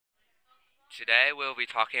Today we'll be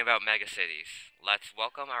talking about megacities. Let's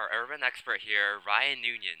welcome our urban expert here, Ryan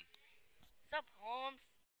Noonan. Sup, Holmes?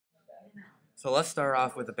 So let's start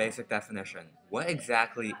off with the basic definition. What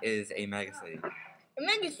exactly is a megacity? A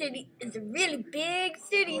megacity is a really big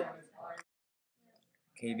city.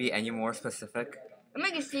 Can you be any more specific? A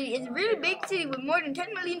megacity is a really big city with more than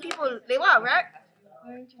 10 million people live out, right?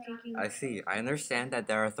 Aren't you thinking? I see. I understand that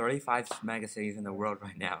there are 35 megacities in the world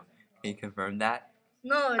right now. Can you confirm that?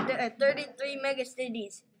 No, there are 33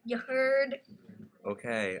 megacities. You heard?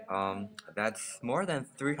 Okay, that's more than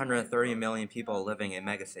 330 million people living in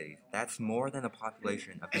megacities. That's more than the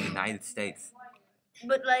population of the United States.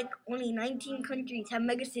 But like only 19 countries have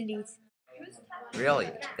megacities. Really?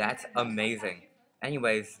 That's amazing.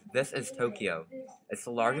 Anyways, this is Tokyo. It's the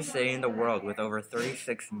largest city in the world with over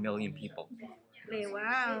 36 million people. Wait,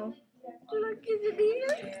 wow. Look, is it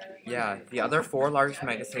here? Yeah, the other four largest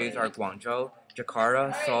megacities are Guangzhou,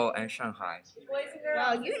 Jakarta, Seoul, and Shanghai.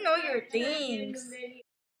 Wow, you know your things.